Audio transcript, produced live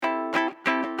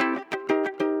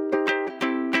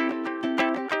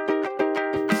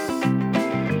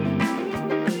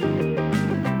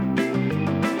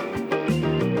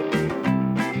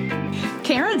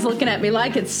Brian's looking at me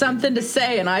like it's something to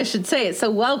say, and I should say it.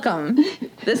 So welcome.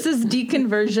 This is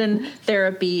Deconversion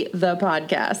Therapy, the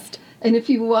podcast. And if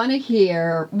you want to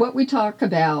hear what we talk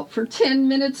about for 10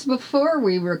 minutes before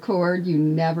we record, you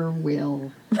never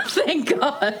will. Thank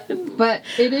God. But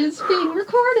it is being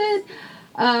recorded.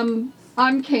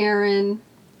 I'm Karen.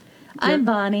 I'm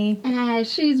Bonnie.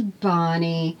 She's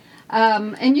Bonnie.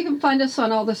 And you can find us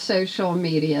on all the social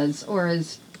medias, or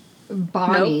as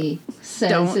Bonnie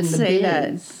says Don't in the say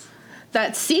biz.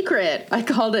 That's secret. I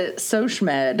called it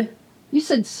SochMed. You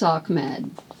said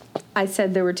SochMed. I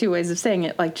said there were two ways of saying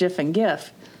it, like GIF and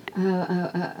GIF.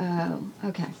 Oh.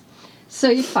 Okay. So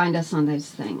you find us on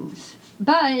those things.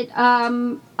 But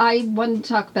I wanted to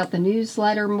talk about the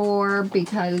newsletter more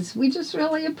because we just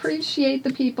really appreciate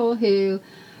the people who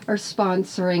are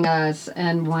sponsoring us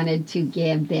and wanted to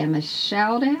give them a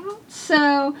shout out.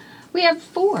 So we have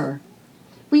 4.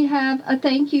 We have a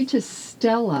thank you to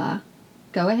Stella.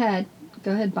 Go ahead,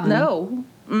 Bonnie. No.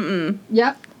 Mm-mm.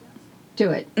 Yep.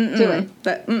 Do it. Mm-mm. Do it.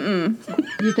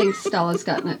 Mm-mm. You think Stella's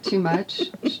gotten it too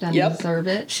much? She doesn't deserve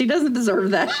it? She doesn't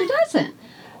deserve that. She doesn't.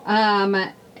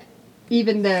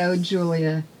 Even though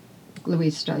Julia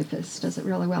Louis-Dreyfus does it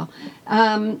really well.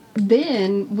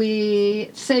 Then we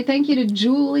say thank you to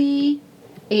Julie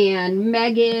and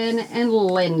Megan and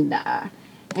Linda.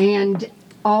 And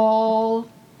all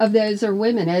of those are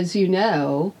women, as you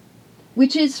know,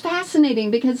 which is fascinating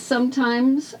because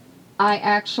sometimes I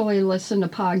actually listen to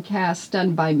podcasts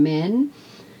done by men.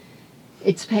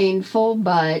 It's painful,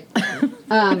 but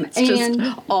It's just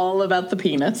all about the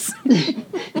penis.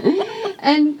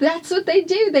 And that's what they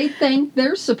do. They thank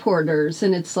their supporters,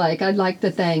 and it's like, I'd like to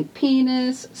thank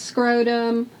penis,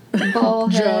 scrotum,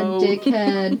 ballhead,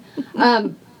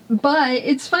 dickhead. But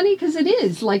it's funny because it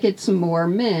is like it's more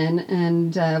men,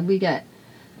 and we get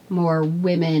more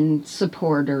women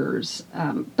supporters.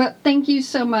 But thank you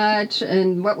so much.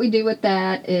 And what we do with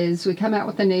that is we come out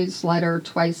with a newsletter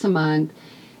twice a month.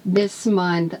 This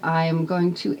month, I am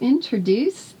going to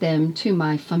introduce them to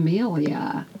my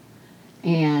familia.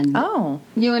 And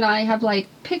you and I have like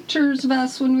pictures of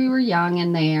us when we were young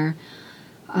in there,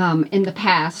 in the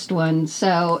past one.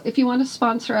 So if you want to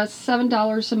sponsor us,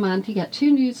 $7 a month, you get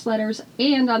 2 newsletters.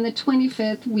 And on the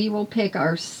 25th, we will pick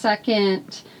our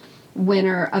second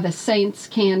winner of a Saints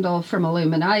candle from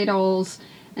Illuminitals.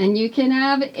 And you can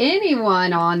have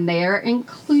anyone on there,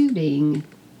 including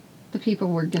the people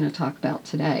we're going to talk about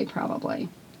today, probably.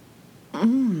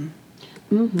 Mm-hmm.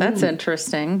 That's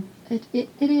interesting. It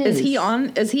is.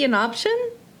 Is he an option?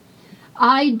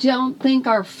 I don't think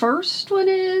our first one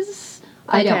is.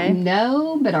 Okay. I don't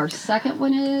know, but our second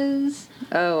one is.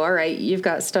 Oh, all right. You've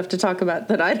got stuff to talk about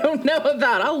that I don't know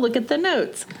about. I'll look at the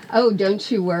notes. Oh,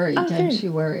 don't you worry. Okay. Don't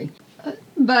you worry.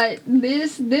 But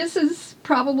this is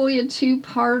probably a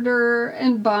 2-parter,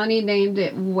 and Bonnie named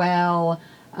it well.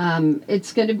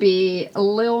 It's going to be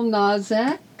Lil Nas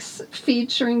X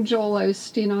featuring Joel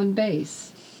Osteen on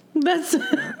bass. That's...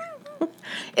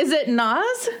 Is it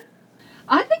Nas?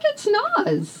 I think it's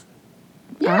Nas.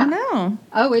 Yeah. I don't know.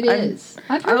 Oh, it is.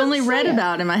 I've only read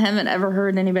about him. I haven't ever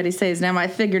heard anybody say his name. I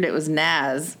figured it was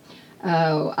Nas.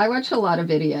 Oh, I watch a lot of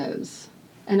videos.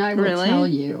 And I will tell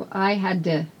you, I had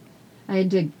to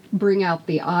bring out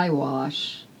the eye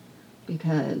wash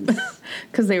because...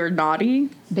 Because they were naughty?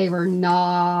 They were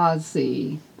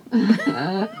nausy.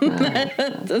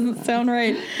 That doesn't sound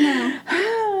right. No.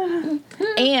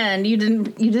 And you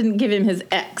didn't give him his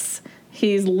X.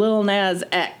 He's Lil Nas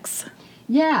X.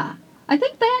 Yeah. I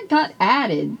think that got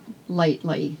added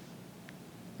lately.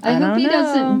 I hope he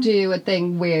doesn't do a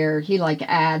thing where he like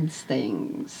adds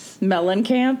things.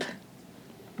 Mellencamp?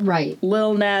 Right.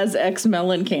 Lil Nas X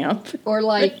Mellencamp. Or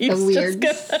like the weird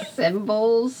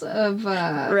symbols of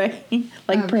right.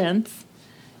 Like Prince.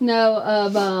 No,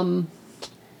 of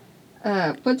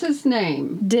what's his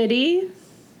name? Diddy?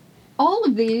 All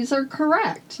of these are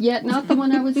correct, yet not the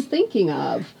one I was thinking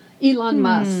of. Elon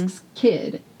Musk's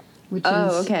kid, which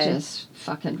is just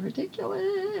fucking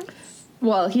ridiculous.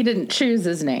 Well, he didn't choose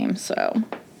his name, so.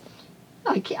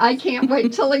 I can't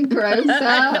wait till he grows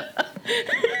up.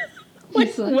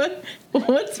 Wait, like,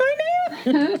 what's my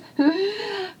name?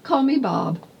 Call me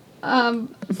Bob. All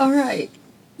right.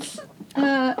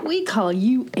 We call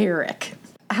you Eric.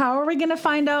 How are we going to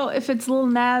find out if it's Lil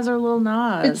Nas or Lil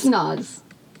Nas? It's Nas.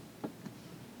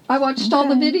 I watched all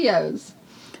the videos.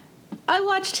 I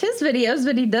watched his videos,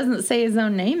 but he doesn't say his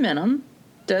own name in them,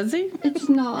 does he? It's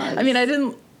Nas. I mean, I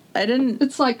didn't.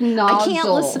 It's like nozzle. I can't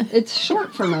listen. It's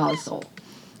short for nozzle.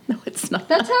 No, it's not.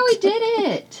 That's how he did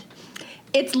it.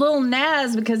 It's Lil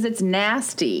Nas because it's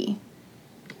nasty.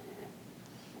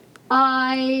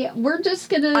 We're just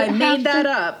gonna. I made that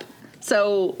up.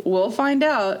 So we'll find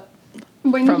out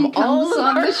when from he comes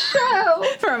on the show.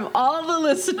 From all the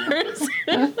listeners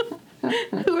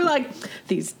who are like,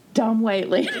 these dumb white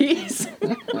ladies.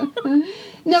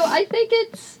 No, I think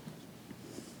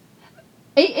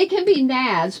it can be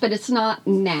Naz, but it's not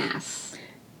Nas.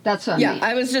 That's what I mean.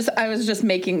 I was just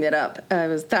making it up.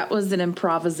 That was an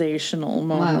improvisational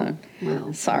moment.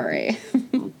 Well, sorry.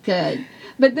 Good.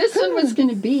 But this one was going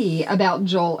to be about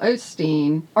Joel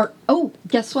Osteen.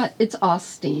 Guess what? It's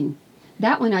Osteen.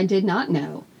 That one I did not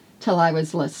know till I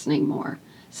was listening more.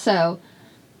 So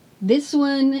this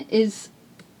one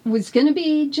was going to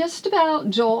be just about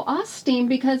Joel Osteen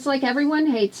because, like, everyone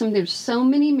hates him. There's so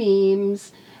many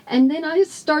memes. And then I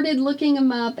started looking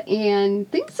him up, and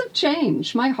things have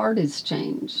changed. My heart has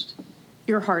changed.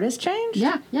 Your heart has changed?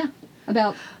 Yeah.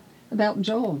 About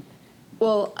Joel.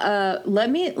 Well,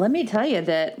 let me tell you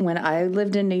that when I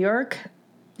lived in New York,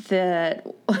 that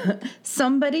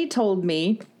somebody told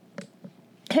me,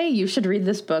 hey, you should read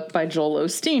this book by Joel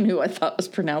Osteen, who I thought was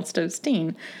pronounced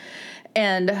Osteen.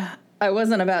 And I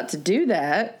wasn't about to do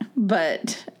that,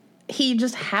 but he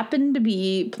just happened to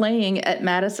be playing at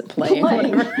Madison.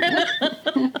 Whatever.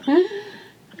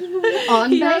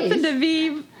 On he base. happened to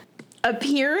be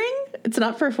appearing. It's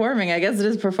not performing. I guess it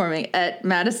is performing at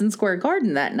Madison Square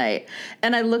Garden that night.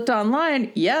 And I looked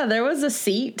online. Yeah, there was a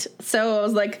seat. So I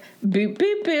was like, boop,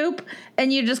 boop, boop.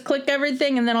 And you just click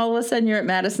everything. And then all of a sudden you're at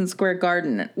Madison Square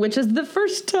Garden, which is the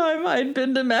first time I'd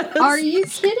been to Madison. Are you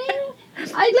kidding?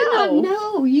 I did not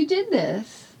know you did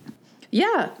this.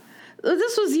 Yeah.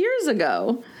 This was years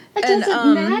ago. It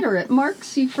doesn't matter. It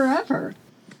marks you forever.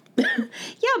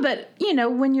 Yeah, but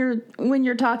when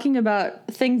you're talking about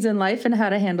things in life and how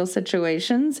to handle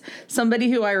situations, somebody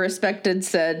who I respected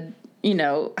said,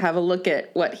 have a look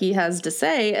at what he has to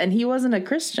say, and he wasn't a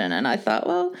Christian. And I thought,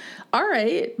 well, all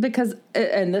right, because,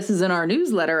 and this is in our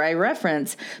newsletter I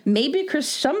reference, maybe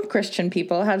some Christian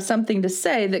people have something to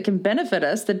say that can benefit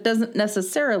us that doesn't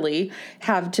necessarily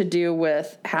have to do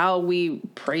with how we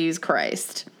praise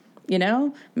Christ.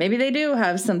 Maybe they do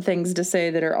have some things to say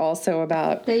that are also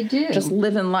about they do just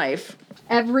living life.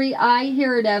 I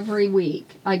hear it every week.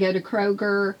 I go to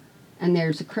Kroger and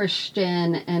there's a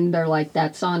Christian and they're like,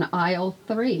 that's on aisle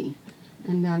 3.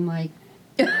 And I'm like,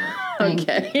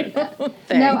 okay.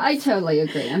 No, I totally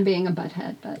agree. I'm being a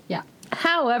butthead, but yeah.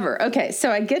 However, okay,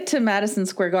 so I get to Madison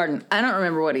Square Garden. I don't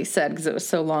remember what he said because it was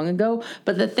so long ago.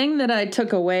 But the thing that I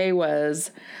took away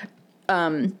was,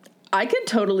 I could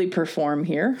totally perform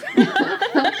here. I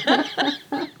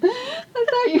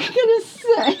thought you were going to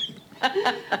say,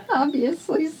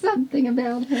 obviously, something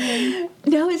about him.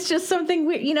 No, it's just something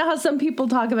weird. You know how some people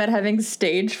talk about having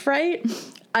stage fright?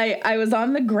 I was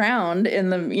on the ground in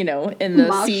the, in the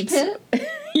mosh seats. Pit?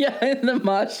 Yeah, in the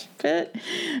mosh pit.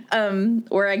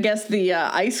 Where I guess the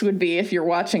ice would be if you're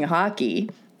watching hockey.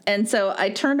 And so I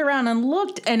turned around and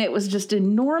looked, and it was just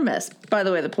enormous. By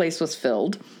the way, the place was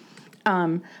filled.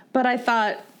 But I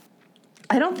thought,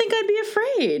 I don't think I'd be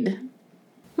afraid.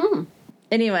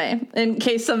 Anyway, in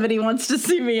case somebody wants to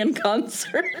see me in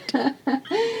concert.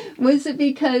 Was it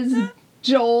because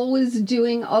Joel was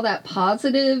doing all that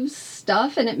positive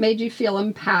stuff and it made you feel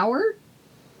empowered?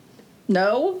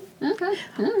 No. Okay.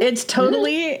 Right. It's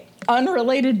totally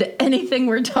unrelated to anything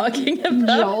we're talking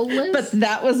about. Joel-less? But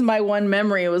that was my one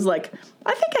memory. It was like,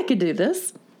 I think I could do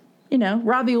this.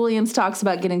 Robbie Williams talks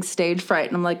about getting stage fright,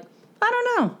 and I'm like, I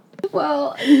don't know.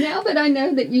 Well, now that I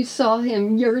know that you saw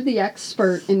him, you're the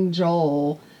expert in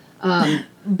Joel.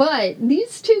 But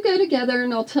these two go together,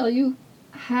 and I'll tell you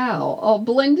how. I'll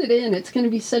blend it in. It's going to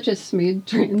be such a smooth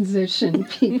transition.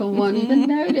 People won't even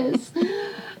notice.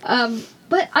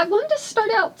 But I wanted to start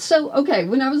out. So, okay,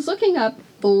 when I was looking up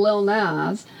Lil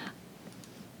Nas,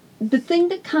 the thing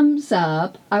that comes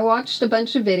up, I watched a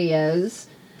bunch of videos,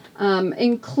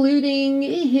 including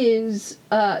his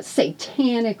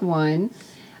satanic one.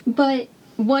 But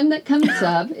one that comes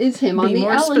up is him on the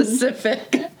Ellen.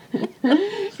 Specific.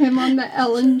 Him on the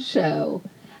Ellen show,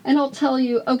 and I'll tell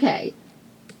you. Okay,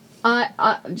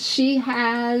 she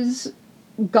has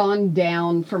gone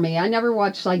down for me. I never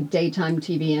watched like daytime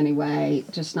TV anyway.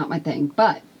 Just not my thing.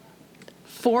 But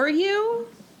for you,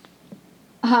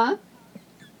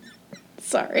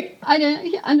 Sorry, I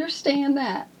didn't understand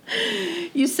that.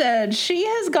 You said she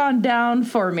has gone down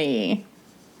for me.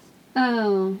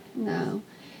 Oh no.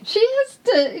 She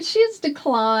has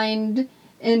declined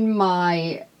in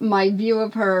my view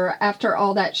of her after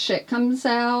all that shit comes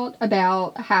out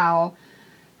about how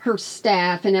her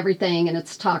staff and everything and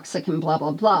it's toxic and blah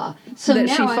blah blah. So that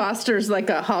now she fosters like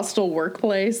a hostile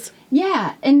workplace.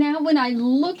 Yeah, and now when I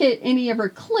look at any of her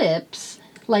clips,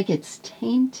 like it's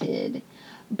tainted.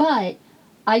 But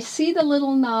I see the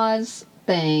Little Nas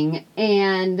thing,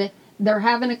 and they're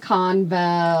having a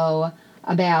convo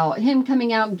about him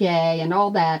coming out gay and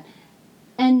all that.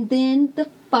 And then the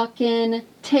fucking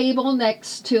table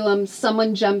next to him,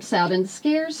 someone jumps out and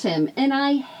scares him. And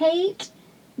I hate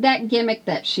that gimmick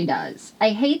that she does.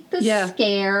 I hate the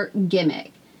scare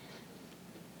gimmick.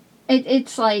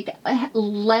 It's like,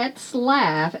 let's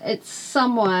laugh at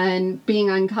someone being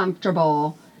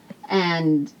uncomfortable,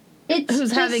 and it's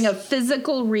who's having a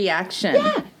physical reaction.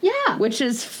 Yeah. Which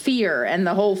is fear and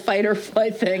the whole fight or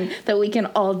flight thing that we can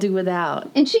all do without.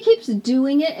 And she keeps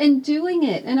doing it and doing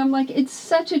it. And I'm like, it's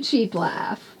such a cheap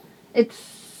laugh.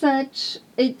 It's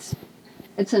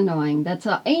annoying. That's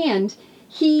all. And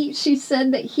she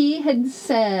said that he had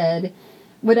said,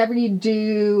 whatever you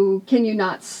do, can you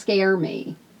not scare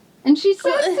me? And she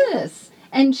says this.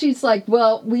 And she's like,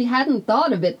 well, we hadn't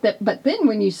thought of it, but then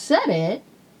when you said it,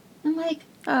 I'm like,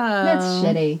 that's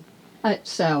shitty.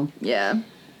 Yeah.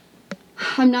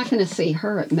 I'm not going to see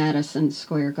her at Madison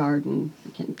Square Garden.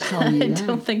 I can tell you that. I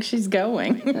don't think she's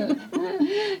going.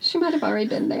 She might have already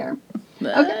been there.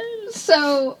 Okay,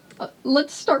 so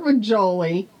let's start with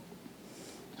Jolie.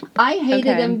 I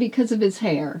hated him because of his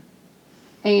hair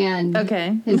and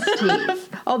his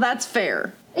teeth. Oh, that's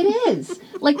fair. It is.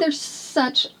 Like, there's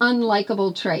such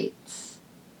unlikable traits.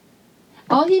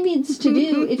 All he needs to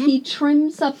do, if he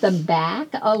trims up the back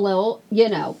a little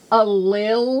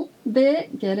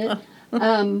bit, get it?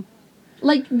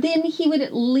 Like, then he would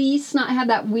at least not have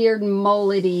that weird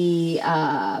mullety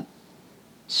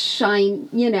shine.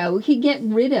 He'd get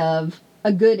rid of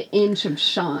a good inch of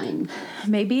shine.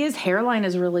 Maybe his hairline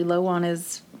is really low on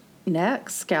his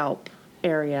scalp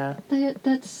area.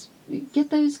 Get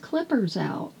those clippers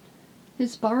out.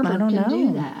 His barber can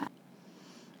do that.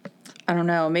 I don't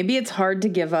know. Maybe it's hard to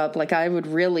give up. Like, I would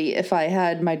really, if I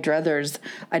had my druthers,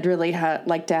 I'd really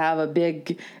like to have a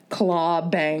big claw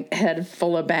head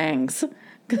full of bangs.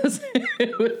 Because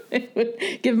it would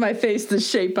give my face the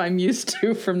shape I'm used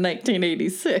to from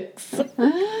 1986.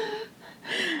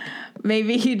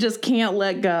 Maybe he just can't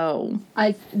let go.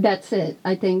 That's it.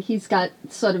 I think he's got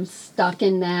sort of stuck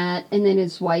in that. And then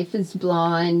his wife is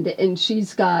blonde, and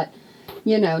she's got,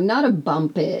 not a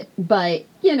bump it, but,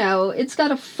 it's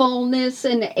got a fullness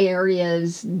in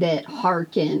areas that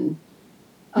harken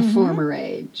a former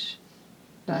age.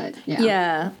 But,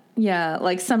 yeah. Yeah.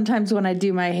 Like, sometimes when I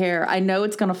do my hair, I know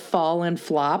it's going to fall and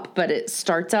flop, but it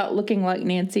starts out looking like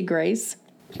Nancy Grace.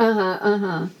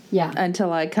 Yeah.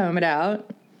 Until I comb it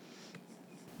out.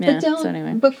 Yeah, but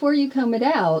don't, before you comb it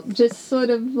out, just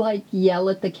sort of like yell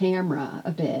at the camera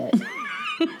a bit.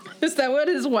 Is that what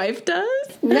his wife does?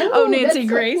 No, Nancy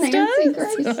Grace does? Nancy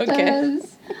Grace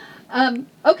does.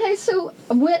 Okay, so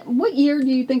what year do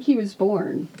you think he was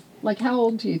born? Like, how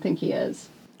old do you think he is?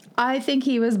 I think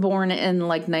he was born in,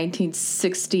 like,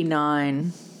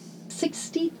 1969.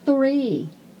 63.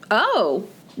 Oh,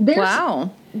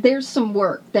 wow. There's some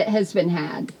work that has been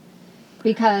had.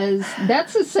 Because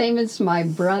that's the same as my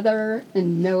brother,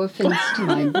 and no offense to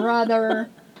my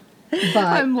brother, but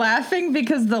I'm laughing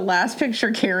because the last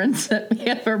picture Karen sent me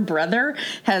of her brother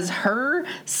has her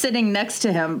sitting next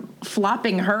to him,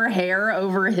 flopping her hair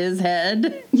over his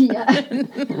head. Yeah.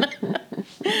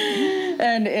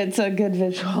 And it's a good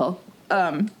visual.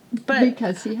 But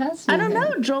because he has no I don't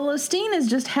know, Joel Osteen is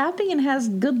just happy and has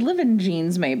good living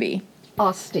genes, maybe.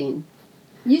 Osteen.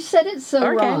 You said it so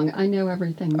wrong. I know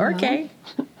everything. Okay.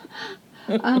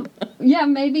 Yeah,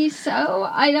 maybe so.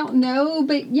 I don't know.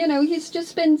 But, he's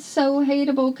just been so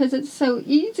hateable because it's so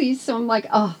easy. So I'm like,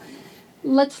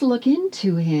 let's look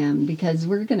into him because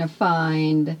we're going to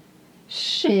find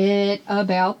shit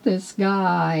about this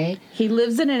guy. He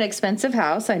lives in an expensive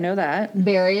house. I know that.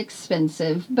 Very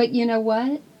expensive. But you know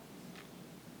what?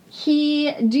 Do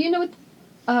you know what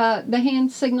the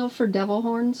hand signal for devil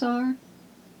horns are?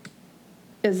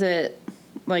 Is it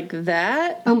like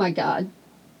that? Oh, my God.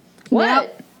 What? Now,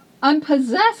 I'm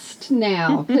possessed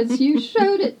now because you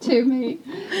showed it to me.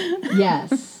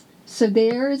 Yes. So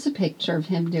there is a picture of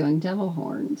him doing devil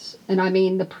horns. And I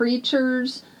mean, the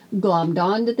preachers glommed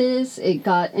onto this. It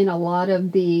got in a lot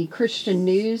of the Christian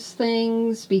news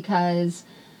things because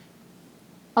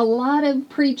a lot of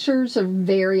preachers are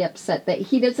very upset that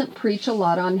he doesn't preach a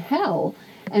lot on hell.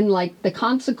 And, like, the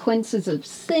consequences of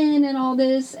sin and all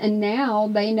this. And now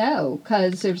they know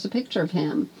because there's a picture of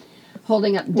him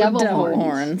holding up devil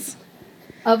horns.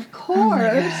 Of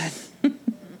course. Oh,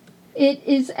 it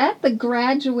is at the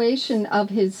graduation of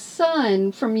his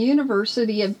son from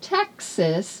University of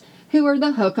Texas, who are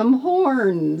the Hook'em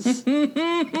Horns.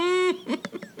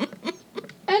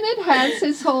 And it has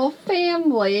his whole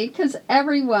family because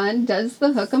everyone does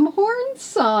the Hook'em Horn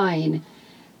sign.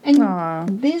 And Aw.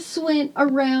 this went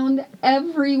around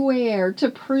everywhere to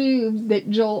prove that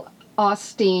Joel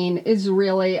Osteen is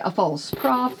really a false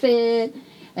prophet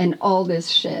and all this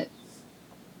shit.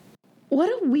 What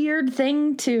a weird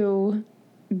thing to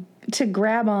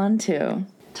grab onto.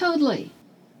 Totally.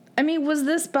 I mean, was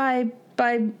this by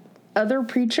other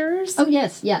preachers? Oh,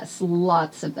 yes,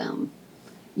 lots of them.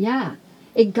 Yeah.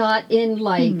 It got in,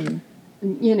 like,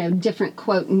 different,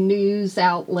 quote, news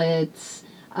outlets,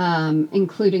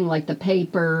 including, like, the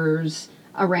papers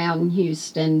around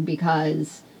Houston,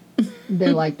 because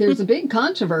they're like, there's a big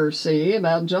controversy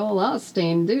about Joel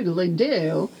Osteen,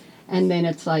 doodly-doo. And then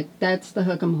it's like, that's the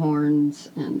Hook'em Horns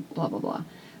and blah, blah, blah.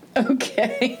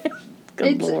 Okay.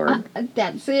 Good Lord.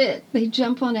 That's it. They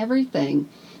jump on everything.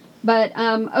 But,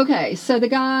 okay, so the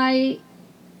guy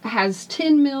has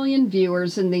 10 million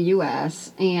viewers in the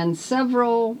U.S. and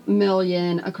several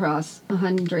million across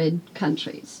 100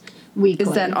 countries weekly.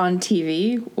 Is that on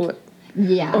TV? What?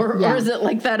 Yeah. Or is it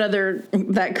like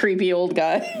that creepy old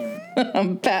guy,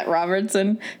 Pat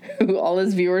Robertson, who all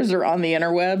his viewers are on the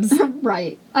interwebs?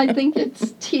 Right. I think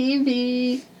it's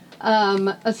TV,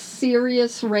 a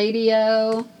Sirius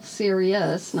radio.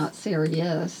 Sirius, not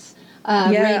serious. Yeah,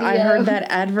 radio. I heard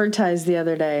that advertised the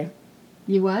other day.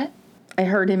 You what? I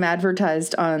heard him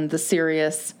advertised on the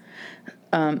Sirius.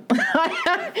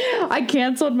 I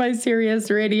canceled my Sirius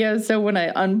radio, so when I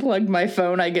unplug my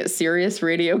phone, I get Sirius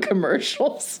radio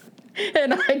commercials,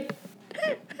 and I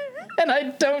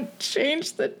don't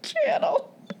change the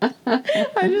channel.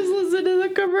 I just listen to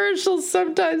the commercials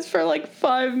sometimes for like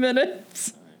 5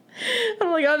 minutes.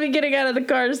 I'm like, I'll be getting out of the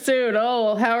car soon.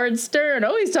 Oh, Howard Stern.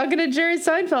 Oh, he's talking to Jerry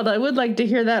Seinfeld. I would like to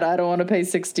hear that. I don't want to pay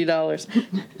 $60.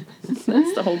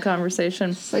 That's the whole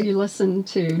conversation. So you listen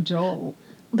to Joel.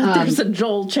 But there's a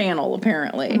Joel channel,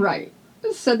 apparently. Right.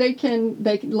 So they can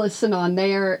listen on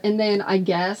there, and then I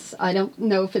guess, I don't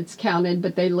know if it's counted,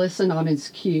 but they listen on his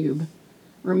cube.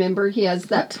 Remember, he has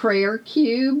that prayer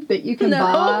cube that you can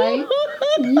buy?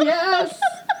 Yes.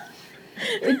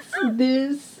 It's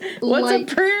this. What's a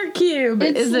prayer cube?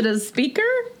 Is it a speaker?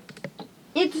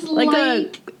 It's like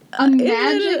a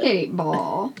magic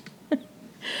 8-ball.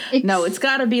 No, it's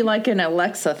got to be like an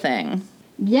Alexa thing.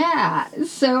 Yeah,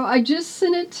 so I just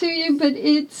sent it to you, but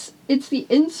it's the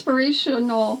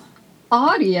inspirational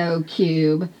audio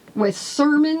cube with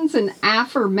sermons and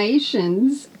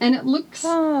affirmations, and it looks...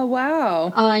 Oh,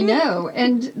 wow. I know,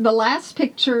 and the last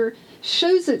picture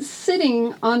shows it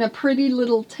sitting on a pretty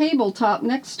little tabletop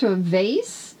next to a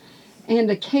vase and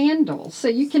a candle, so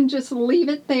you can just leave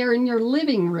it there in your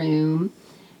living room,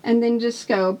 and then just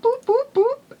go boop, boop,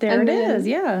 boop. There it is,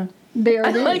 yeah. There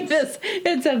it is. I like this.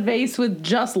 It's a vase with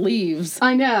just leaves.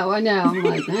 I know. I'm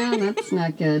like, that's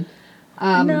not good.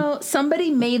 No,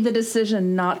 somebody made the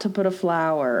decision not to put a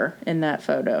flower in that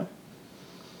photo.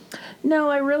 No,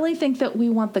 I really think that we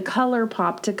want the color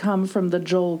pop to come from the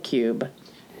Joel cube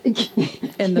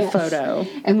in the photo.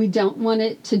 And we don't want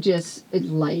it to just,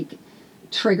 like,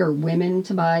 trigger women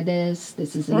to buy this.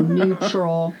 This is a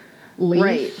neutral leaf.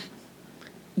 Right.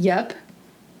 Yep.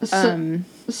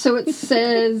 So it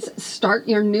says, start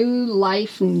your new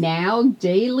life now,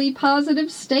 daily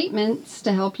positive statements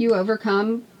to help you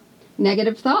overcome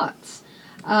negative thoughts.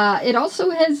 It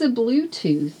also has a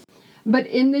Bluetooth. But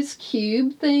in this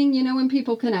cube thing, when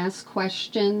people can ask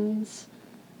questions,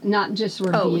 not just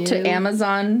review. Oh, to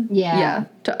Amazon? Yeah.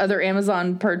 To other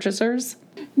Amazon purchasers?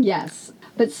 Yes.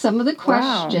 But some of the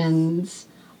questions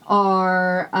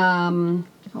are,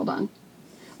 hold on.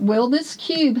 Will this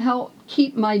cube help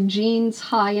keep my jeans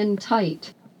high and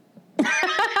tight?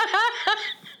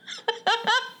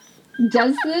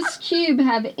 Does this cube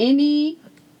have any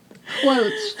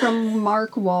quotes from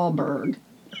Mark Wahlberg?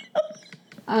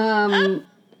 What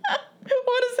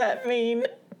does that mean?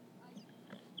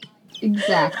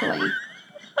 Exactly.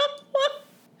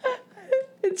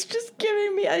 It's just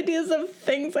giving me ideas of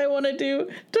things I want to do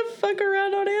to fuck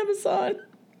around on Amazon.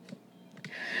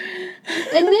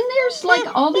 And then there's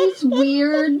like all these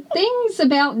weird things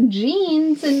about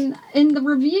jeans and in the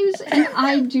reviews, and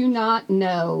I do not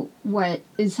know what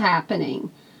is happening.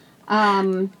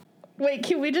 Wait,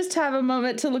 can we just have a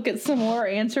moment to look at some more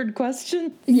answered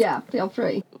questions? Yeah, feel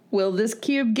free. Will this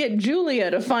cube get Julia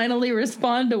to finally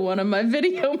respond to one of my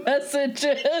video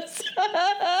messages?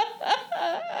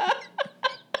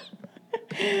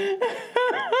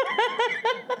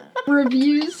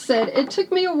 Reviews said, it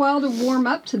took me a while to warm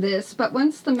up to this, but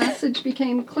once the message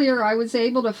became clear, I was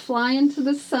able to fly into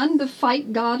the sun to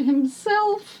fight God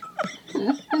himself.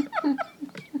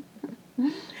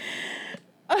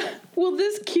 Will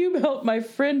this cube help my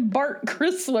friend Bart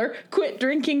Chrysler quit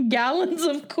drinking gallons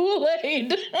of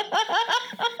Kool-Aid?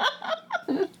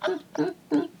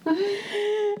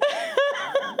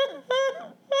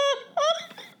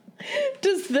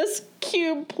 Does this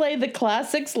cube play the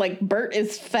classics like Bert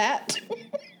is fat?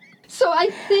 So I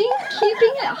think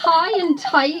keeping it high and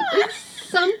tight is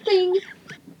something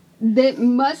that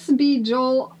must be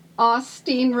Joel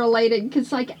Osteen related,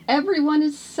 because like everyone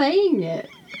is saying it.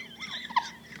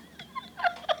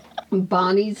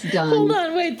 Bonnie's done. Hold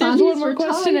on, wait, there's Bonnie's one more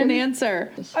question and retired.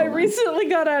 answer. Just I hold on. recently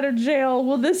got out of jail.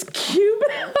 Will this cube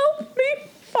help me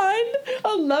find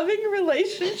a loving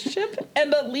relationship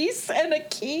and a lease and a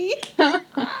key? Oh,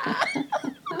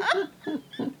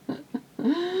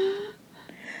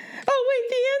 wait,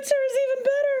 the answer is even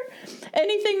better.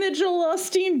 Anything that Joel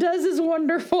Osteen does is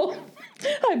wonderful.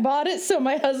 I bought it so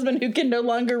my husband, who can no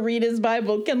longer read his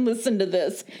Bible, can listen to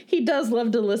this. He does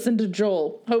love to listen to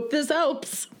Joel. Hope this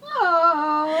helps.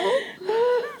 Oh,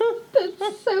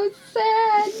 that's so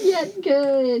sad yet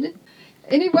good.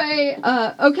 Anyway,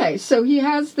 okay, so he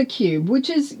has the cube, which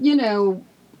is,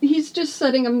 he's just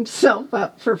setting himself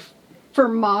up for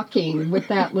mocking with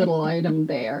that little item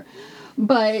there.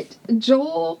 But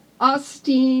Joel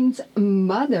Osteen's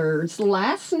mother's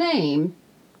last name,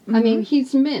 I mean,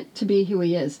 he's meant to be who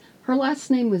he is. Her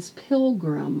last name was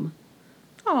Pilgrim.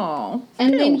 Oh,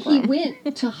 And then he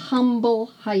went to Humble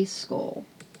High School.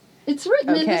 It's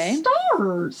written in the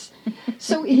stars.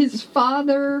 So his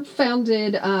father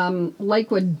founded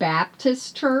Lakewood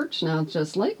Baptist Church, now it's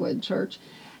just Lakewood Church.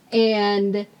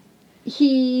 And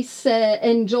he said,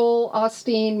 and Joel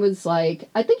Osteen was like,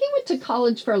 I think he went to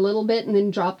college for a little bit and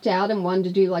then dropped out and wanted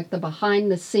to do like the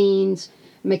behind the scenes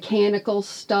mechanical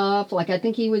stuff. Like I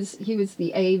think he was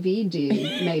the AV dude,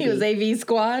 maybe. He was AV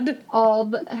squad.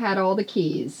 Had all the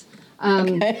keys.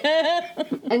 And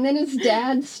then his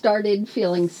dad started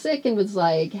feeling sick and was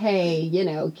like, hey,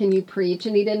 can you preach?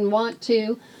 And he didn't want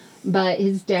to, but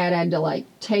his dad had to like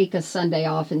take a Sunday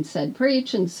off and said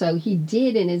preach. And so he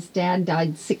did, and his dad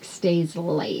died 6 days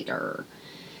later.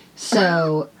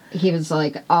 So he was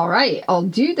like, all right, I'll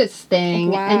do this thing.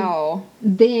 Wow.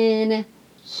 And then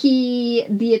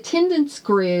the attendance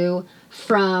grew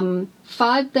from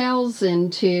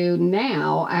 5,000 to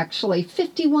now actually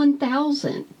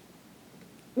 51,000.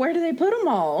 Where do they put them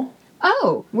all?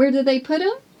 Oh, where did they put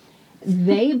them?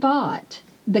 They bought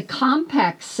the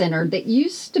Compaq Center that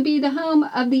used to be the home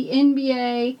of the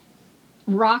NBA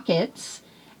Rockets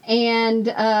and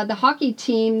the hockey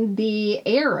team, the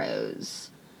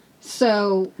Arrows.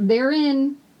 So they're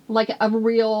in like a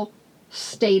real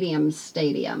stadium.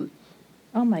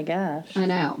 Oh my gosh. I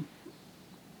know.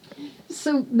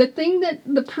 So the thing that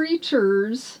the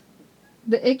preachers,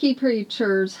 the icky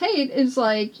preachers, hate is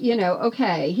like,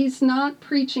 okay, he's not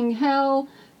preaching hell,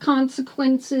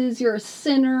 consequences, you're a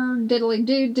sinner,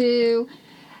 diddly-doo-doo.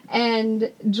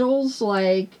 And Joel's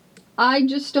like, I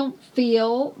just don't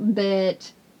feel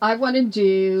that I want to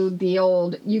do the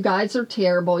old, you guys are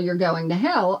terrible, you're going to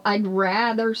hell. I'd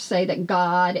rather say that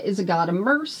God is a God of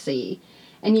mercy.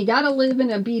 And you got to live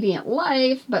an obedient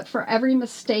life, but for every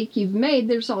mistake you've made,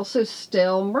 there's also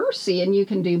still mercy and you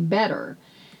can do better.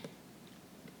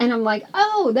 And I'm like,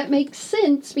 oh, that makes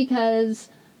sense because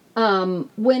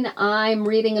when I'm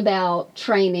reading about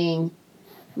training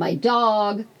my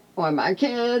dog or my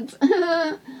kids,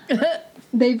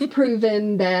 they've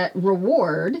proven that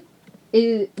reward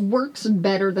works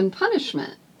better than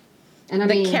punishment. And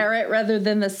the carrot rather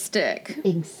than the stick.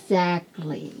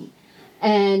 Exactly.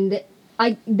 And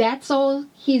that's all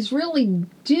he's really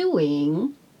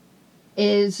doing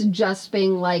is just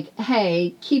being like,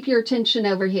 hey, keep your attention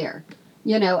over here.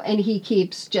 And he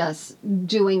keeps just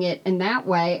doing it in that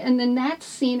way. And then that's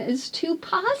seen as too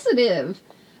positive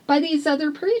by these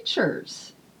other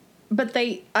preachers. But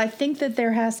I think that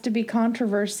there has to be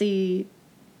controversy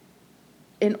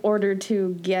in order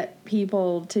to get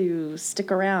people to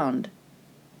stick around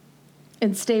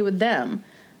and stay with them.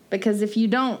 Because if you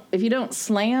don't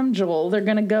slam Joel, they're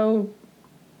going to go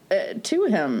to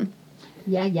him.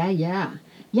 Yeah.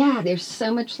 Yeah, there's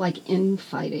so much like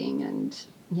infighting and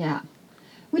yeah.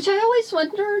 Which I always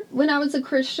wondered when I was a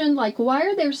Christian, like, why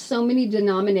are there so many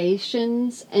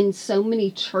denominations and so many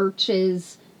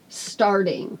churches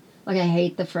starting? Like, I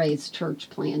hate the phrase church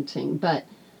planting, but,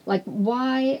 like,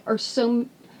 why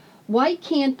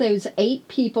can't those 8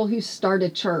 people who start a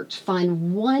church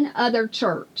find one other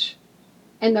church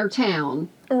in their town?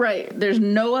 Right. There's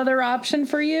no other option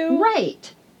for you?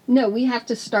 Right. No, we have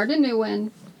to start a new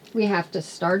one. We have to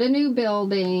start a new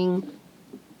building.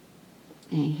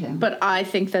 Anywho. But I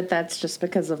think that that's just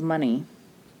because of money.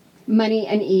 Money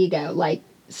and ego. Like,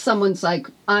 someone's like,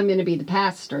 I'm going to be the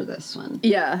pastor this one.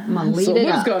 Yeah. I'm going to lead it up.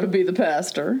 Someone's got to be the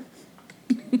pastor.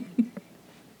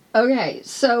 Okay,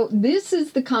 so this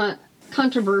is the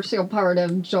controversial part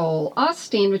of Joel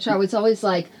Osteen, which I was always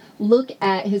like, look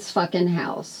at his fucking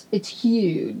house. It's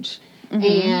huge.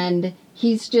 And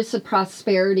he's just a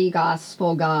prosperity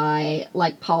gospel guy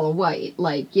like Paula White.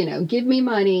 Like, give me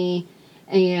money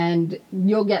and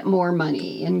you'll get more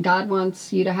money. And God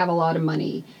wants you to have a lot of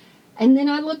money. And then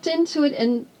I looked into it,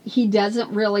 and he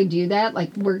doesn't really do that.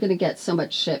 Like, we're going to get so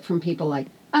much shit from people like,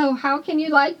 oh, how can you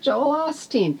like Joel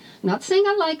Osteen? I'm not saying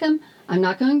I like him. I'm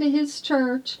not going to his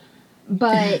church.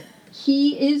 But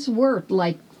he is worth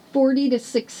like 40 to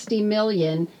 60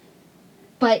 million.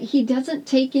 But he doesn't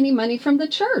take any money from the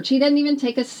church. He doesn't even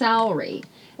take a salary.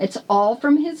 It's all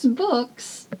from his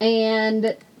books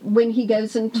and when he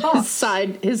goes and talks.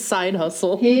 His side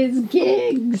hustle. His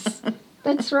gigs.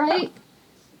 That's right.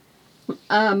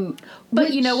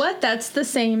 But you know what? That's the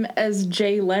same as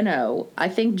Jay Leno. I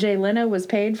think Jay Leno was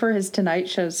paid for his Tonight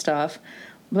Show stuff,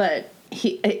 but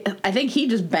I think he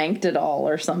just banked it all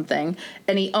or something,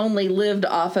 and he only lived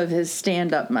off of his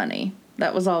stand-up money.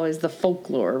 That was always the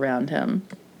folklore around him.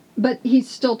 But he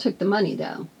still took the money,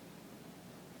 though.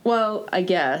 Well, I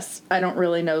guess. I don't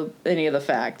really know any of the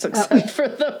facts except for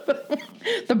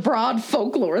the broad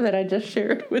folklore that I just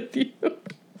shared with you.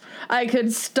 I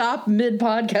could stop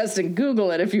mid-podcast and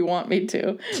Google it if you want me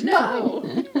to. No.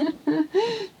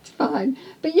 It's fine.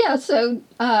 But yeah, so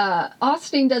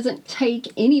Osteen doesn't take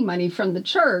any money from the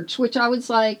church, which I was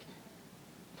like,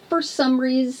 for some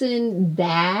reason,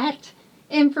 that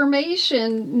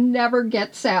information never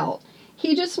gets out.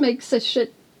 He just makes a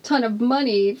shit ton of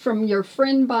money from your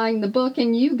friend buying the book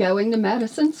and you going to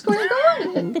Madison Square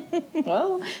Garden.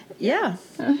 Well, yeah.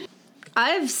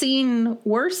 I've seen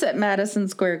worse at Madison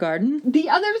Square Garden. The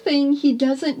other thing he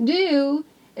doesn't do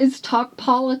is talk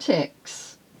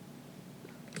politics.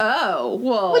 Oh,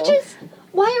 well. Which is,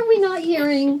 why are we not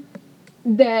hearing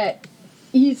that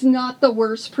he's not the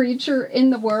worst preacher in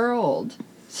the world?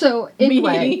 So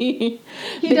anyway,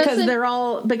 because they're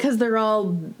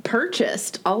all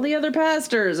purchased. All the other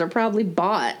pastors are probably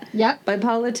bought by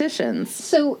politicians.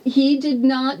 So he did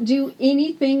not do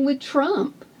anything with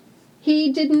Trump.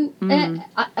 He didn't, and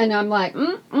I'm like,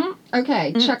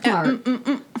 okay, check mark.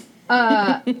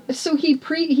 So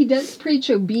he does preach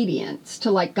obedience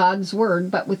to like God's word,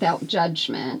 but without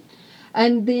judgment.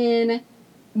 And then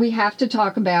we have to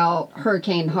talk about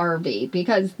Hurricane Harvey,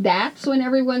 because that's when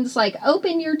everyone's like,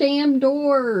 open your damn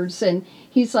doors. And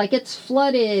he's like, it's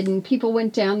flooded. And people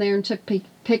went down there and took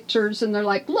pictures, and they're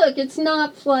like, look, it's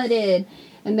not flooded.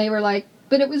 And they were like,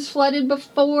 but it was flooded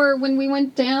before when we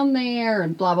went down there,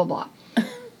 and blah, blah, blah.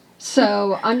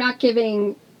 So I'm not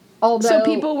giving, although... So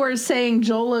people were saying,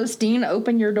 Joel Osteen,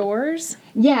 open your doors?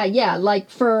 Yeah. Like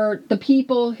for the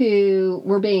people who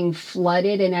were being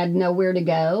flooded and had nowhere to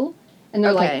go. And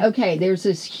they're like, okay, there's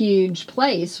this huge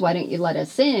place. Why don't you let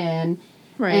us in?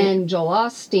 Right. And Joel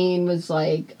Osteen was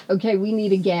like, okay, we need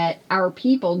to get our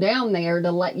people down there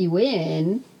to let you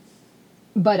in.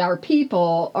 But our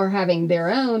people are having their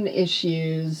own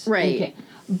issues. Right. Okay.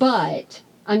 But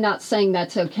I'm not saying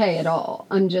that's okay at all.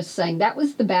 I'm just saying that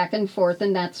was the back and forth,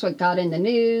 and that's what got in the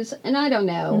news. And I don't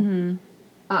know. Mm-hmm.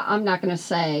 I'm not going to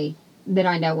say that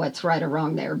I know what's right or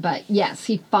wrong there. But yes,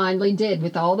 he finally did.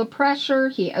 With all the pressure,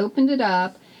 he opened it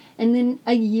up. And then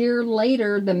a year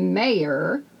later, the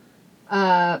mayor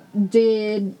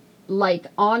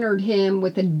honored him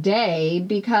with a day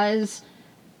because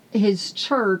his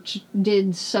church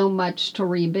did so much to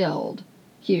rebuild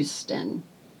Houston.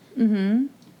 Mm-hmm.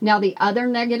 Now, the other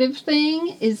negative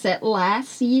thing is that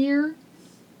last year,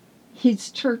 his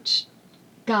church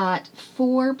got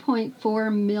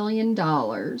 $4.4 million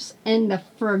in the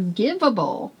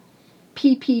forgivable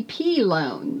PPP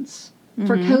loans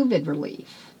for COVID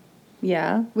relief.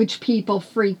 Yeah. Which people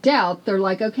freaked out. They're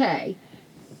like, okay,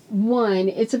 one,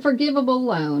 it's a forgivable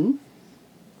loan.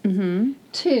 Mm-hmm.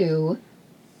 Two,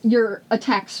 you're a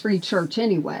tax-free church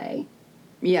anyway.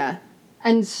 Yeah.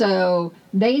 And so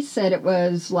they said it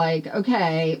was like,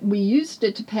 okay, we used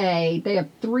it to pay, they have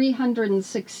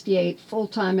 368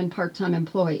 full-time and part-time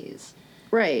employees.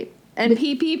 Right. And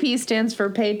PPP stands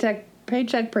for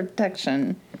Paycheck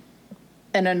Protection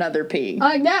and another P.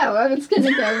 I know. I was going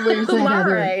to go, where's that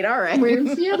other? All right.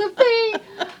 Where's the other P?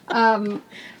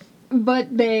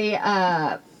 But they,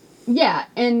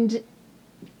 and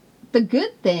the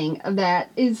good thing of that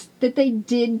is that they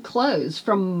did close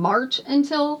from March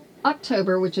until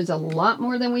October, which is a lot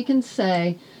more than we can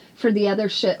say for the other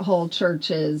shithole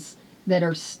churches that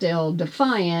are still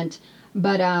defiant.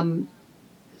 But,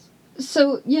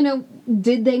 so,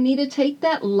 did they need to take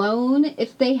that loan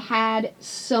if they had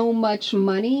so much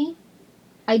money?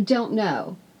 I don't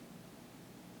know.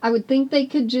 I would think they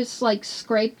could just like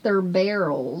scrape their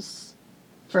barrels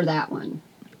for that one.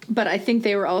 But I think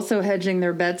they were also hedging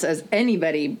their bets, as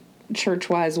anybody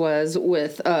church-wise was,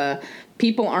 with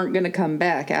people aren't going to come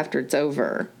back after it's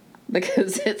over.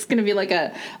 Because it's going to be like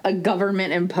a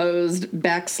government-imposed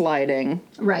backsliding.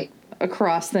 Right.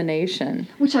 Across the nation.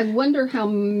 Which I wonder how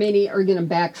many are going to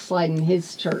backslide in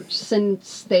his church,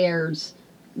 since there's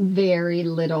very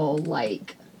little,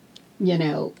 like,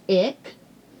 ick,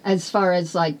 as far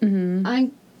as, like,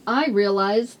 I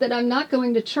realize that I'm not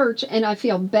going to church and I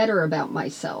feel better about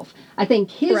myself. I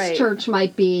think his church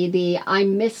might be I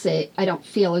miss it, I don't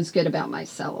feel as good about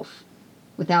myself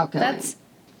without going.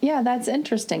 That's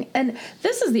interesting. And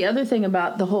this is the other thing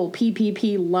about the whole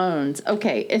PPP loans.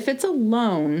 Okay, if it's a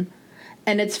loan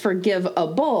and it's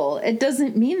forgivable, it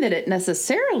doesn't mean that it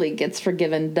necessarily gets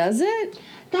forgiven, does it?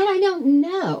 That I don't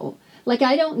know. Like,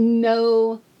 I don't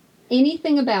know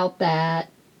anything about that,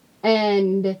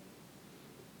 and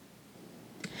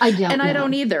I don't know. I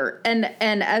don't either. And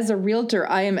as a realtor,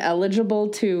 I am eligible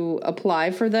to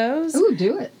apply for those. Ooh,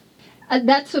 do it.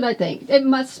 That's what I think. It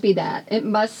must be that. It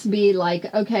must be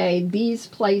like, okay, these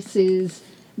places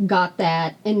got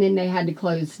that, and then they had to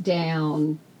close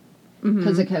down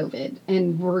because of COVID,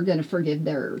 and we're going to forgive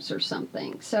theirs or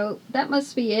something. So that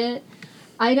must be it.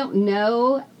 I don't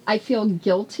know. I feel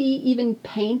guilty even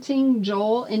painting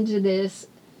Joel into this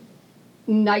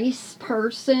nice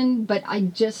person, but I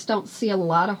just don't see a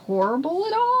lot of horrible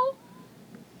at all.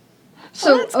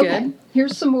 So, that's good.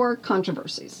 Here's some more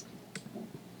controversies.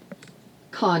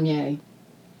 Kanye.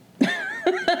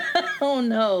 Oh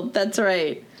no, that's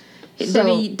right. So,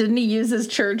 didn't he use his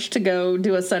church to go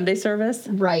do a Sunday service?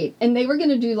 Right. And they were going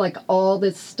to do like all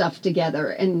this stuff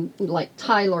together, and like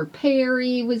Tyler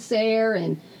Perry was there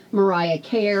and Mariah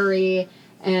Carey,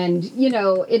 and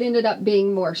it ended up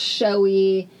being more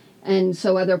showy, and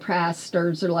so other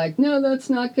pastors are like, no, that's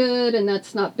not good and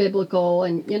that's not biblical,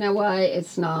 and you know what,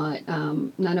 it's not,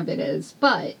 none of it is,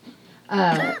 but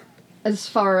as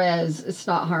far as it's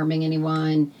not harming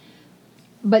anyone.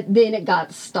 But then it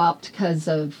got stopped because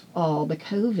of all the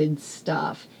COVID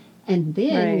stuff. And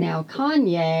then now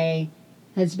Kanye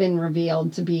has been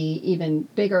revealed to be even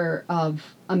bigger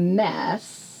of a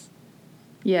mess.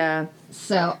 Yeah.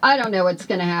 So I don't know what's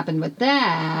going to happen with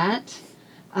that.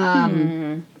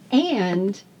 And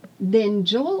then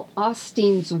Joel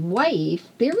Osteen's wife,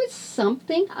 there was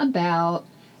something about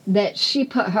that she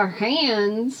put her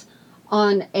hands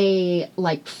on a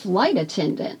flight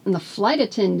attendant, and the flight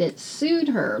attendant sued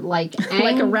her like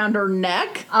around her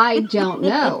neck. I don't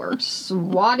know, or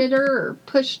swatted her or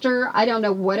pushed her. I don't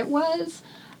know what it was.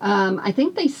 I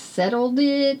think they settled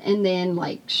it, and then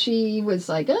she was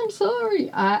like, "I'm sorry."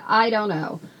 I don't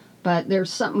know, but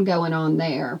there's something going on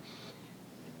there.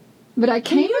 But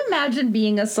can you imagine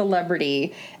being a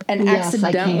celebrity and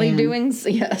accidentally doing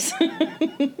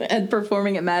and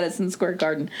performing at Madison Square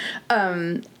Garden?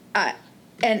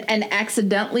 And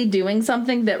accidentally doing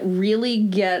something that really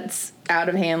gets out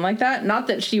of hand like that. Not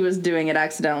that she was doing it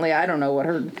accidentally. I don't know what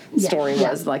her story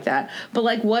was like that.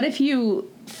 But what if you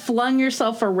flung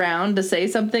yourself around to say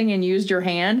something and used your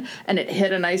hand and it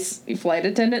hit a nice flight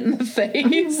attendant in the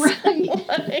face?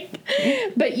 Right.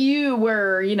 But you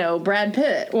were, Brad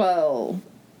Pitt. Well,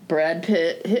 Brad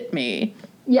Pitt hit me.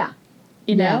 Yeah.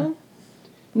 You know?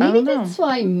 Maybe that's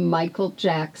why Michael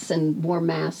Jackson wore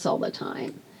masks all the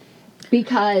time.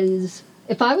 Because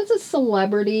if I was a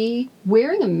celebrity,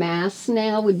 wearing a mask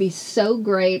now would be so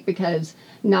great, because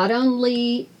not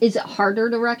only is it harder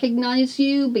to recognize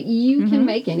you, but you can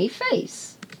make any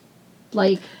face.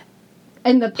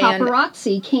 And the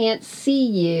paparazzi can't see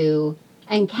you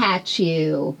and catch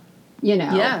you,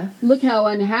 Yeah. Look how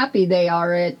unhappy they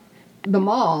are at the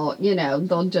mall,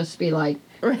 they'll just be like,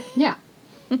 yeah.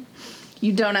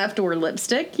 You don't have to wear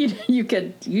lipstick. You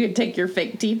could take your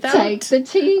fake teeth out. Take the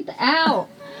teeth out.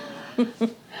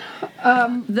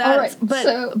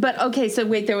 So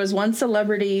wait, there was one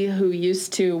celebrity who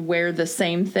used to wear the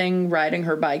same thing riding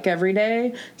her bike every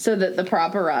day so that the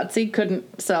paparazzi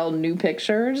couldn't sell new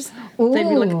pictures. Ooh. They'd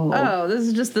be like, "Oh, this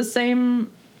is just the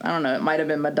same." I don't know. It might have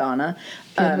been Madonna.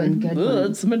 Good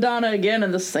one. It's Madonna again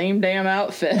in the same damn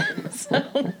outfit.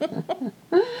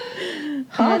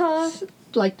 That's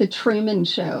like the Truman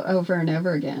Show over and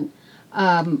over again.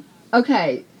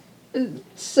 Okay.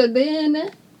 So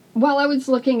then, while I was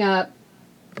looking up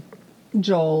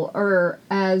Joel, or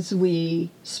as we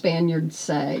Spaniards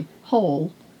say,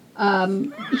 Hole,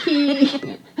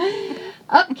 he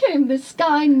up came this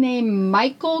guy named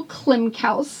Michael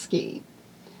Klimkowski.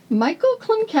 Michael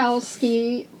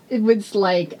Klimkowski was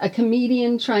like a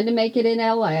comedian trying to make it in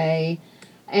LA,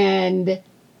 and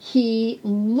he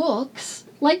looks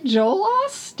like Joel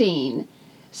Osteen.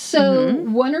 So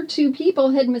one or two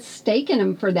people had mistaken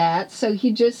him for that, so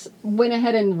he just went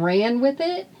ahead and ran with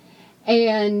it.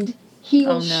 And he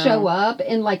will show up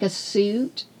in like a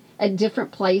suit at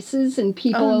different places, and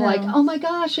people are like, oh my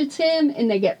gosh, it's him. And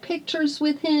they get pictures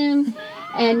with him.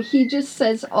 And he just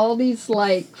says all these,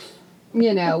 like,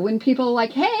 you know, when people are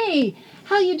like, hey,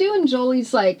 how you doing, Joel?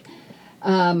 He's like,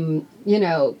 you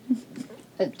know,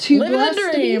 too blessed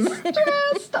to be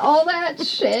stressed, all that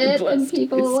shit. And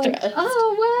people are like,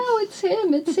 oh, wow,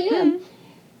 it's him.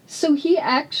 So he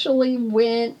actually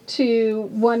went to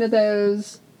one of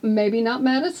those, maybe not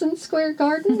Madison Square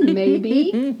Garden,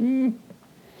 maybe,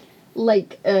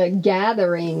 like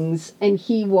gatherings, and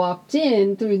he walked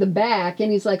in through the back,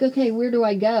 and he's like, okay, where do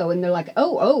I go? And they're like,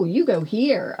 oh, you go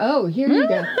here. Oh, here you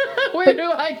go. Where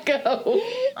do I go?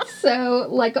 So,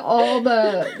 like, all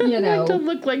the, you know. To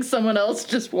look like someone else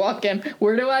just walking.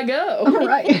 Where do I go?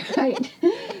 Right.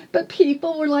 But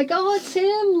people were like, oh, it's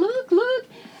him. Look.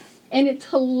 And it's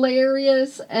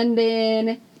hilarious. And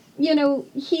then, you know,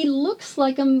 he looks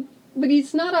like him, but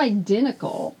he's not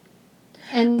identical.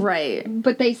 And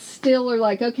but they still are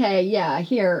like, okay, yeah,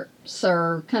 here,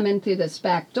 sir, come in through this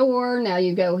back door. Now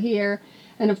you go here.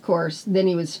 And of course, then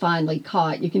he was finally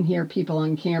caught. You can hear people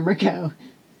on camera go,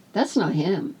 that's not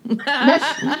him.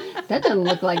 That doesn't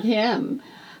look like him.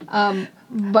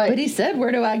 But he said,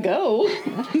 where do I go?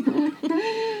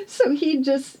 So he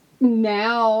just,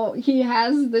 now he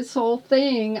has this whole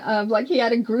thing of, like, he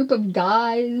had a group of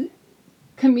guys,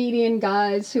 comedian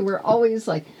guys, who were always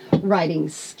like writing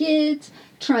skits,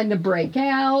 trying to break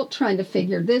out, trying to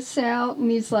figure this out. And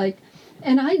he's like,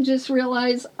 and I just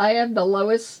realized I have the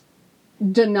lowest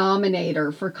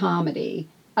denominator for comedy.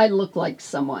 I look like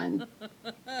someone.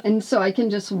 And so I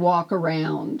can just walk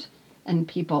around and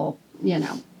people, you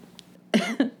know.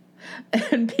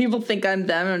 And people think I'm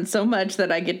them, and so much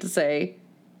that I get to say,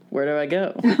 where do I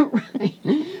go? Right.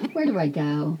 Where do I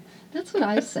go? That's what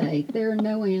I say. There are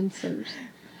no answers.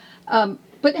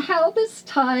 But how this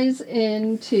ties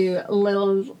into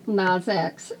Lil Nas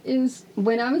X is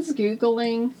when I was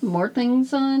Googling more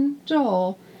things on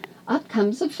Joel, up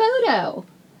comes a photo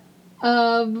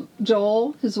of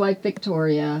Joel, his wife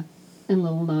Victoria, and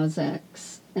Lil Nas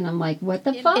X. And I'm like, what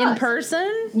the fuck? In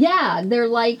person? Yeah, they're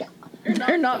like...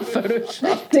 They're not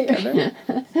photoshopped together.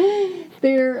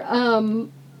 They're,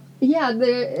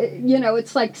 you know,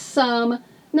 it's like some...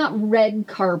 not red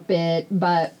carpet,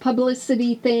 but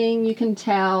publicity thing, you can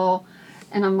tell.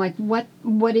 And I'm like, what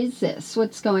is this?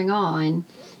 What's going on?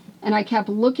 And I kept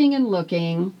looking and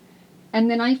looking.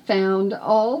 And then I found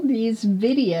all these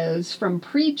videos from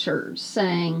preachers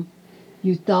saying,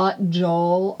 you thought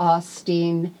Joel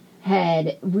Osteen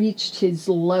had reached his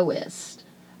lowest,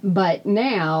 but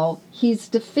now he's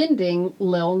defending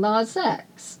Lil Nas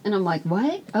X. And I'm like,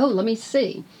 what? Oh, let me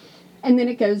see. And then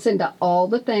it goes into all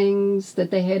the things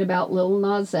that they hate about Lil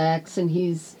Nas X, and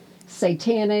he's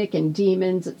satanic and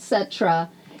demons, etc.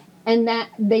 And that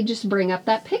they just bring up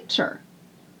that picture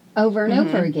over and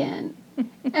over again.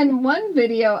 And one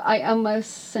video I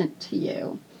almost sent to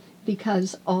you,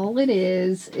 because all it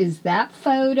is that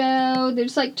photo.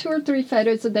 There's like 2 or 3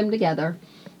 photos of them together.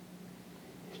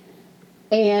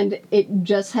 And it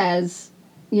just has,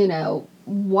 you know,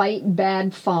 white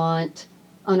bad font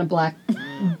on a black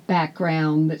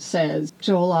background that says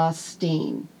Joel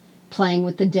Osteen playing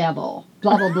with the devil,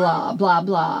 blah, blah, blah, blah,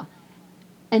 blah.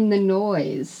 And the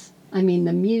noise, I mean,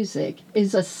 the music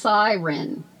is a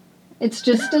siren. It's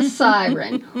just a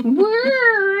siren.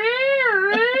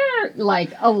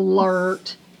 Like,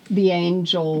 alert the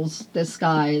angels, this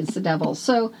guy is the devil.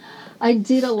 So I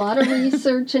did a lot of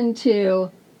research into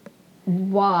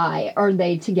why are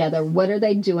they together? What are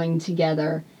they doing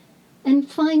together? And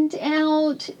find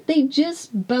out they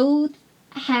just both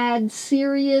had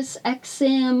Sirius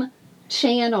XM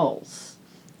channels.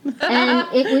 And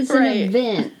it was an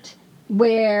event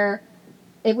where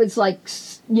it was like,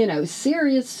 you know,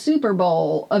 Sirius Super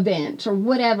Bowl event or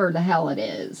whatever the hell it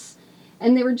is.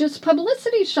 And they were just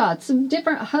publicity shots of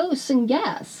different hosts and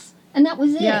guests. And that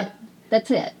was it. Yeah.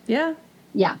 That's it. Yeah.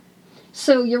 Yeah.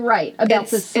 So you're right about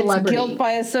the celebrity. It's guilt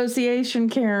by association,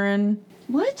 Karen.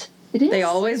 What? It is? They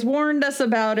always warned us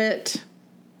about it.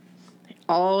 They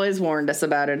always warned us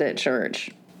about it at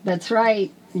church. That's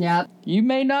right. Yep. You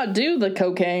may not do the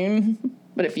cocaine,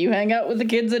 but if you hang out with the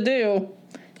kids that do,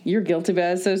 you're guilty by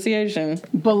association.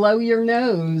 Below your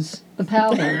nose, the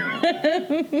powder.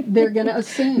 They're going to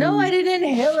assume. No, I didn't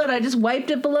inhale it. I just wiped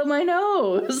it below my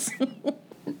nose.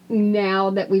 Now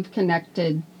that we've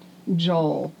connected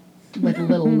Joel with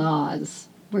Lil Nas,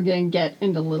 we're going to get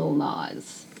into Lil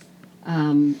Nas.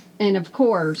 And of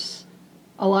course,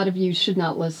 a lot of you should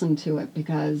not listen to it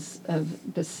because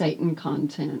of the Satan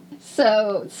content.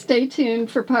 So stay tuned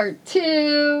for part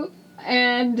 2.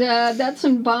 And that's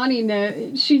when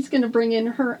Bonnie she's going to bring in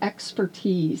her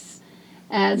expertise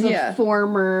as a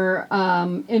former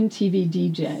MTV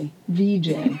DJ,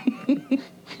 VJ.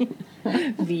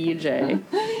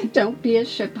 VJ. Don't be a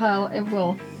shitpile, and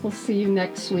we'll see you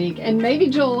next week. And maybe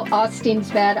Joel Osteen's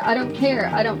bad. I don't care.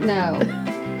 I don't know.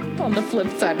 On the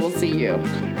flip side, we'll see you.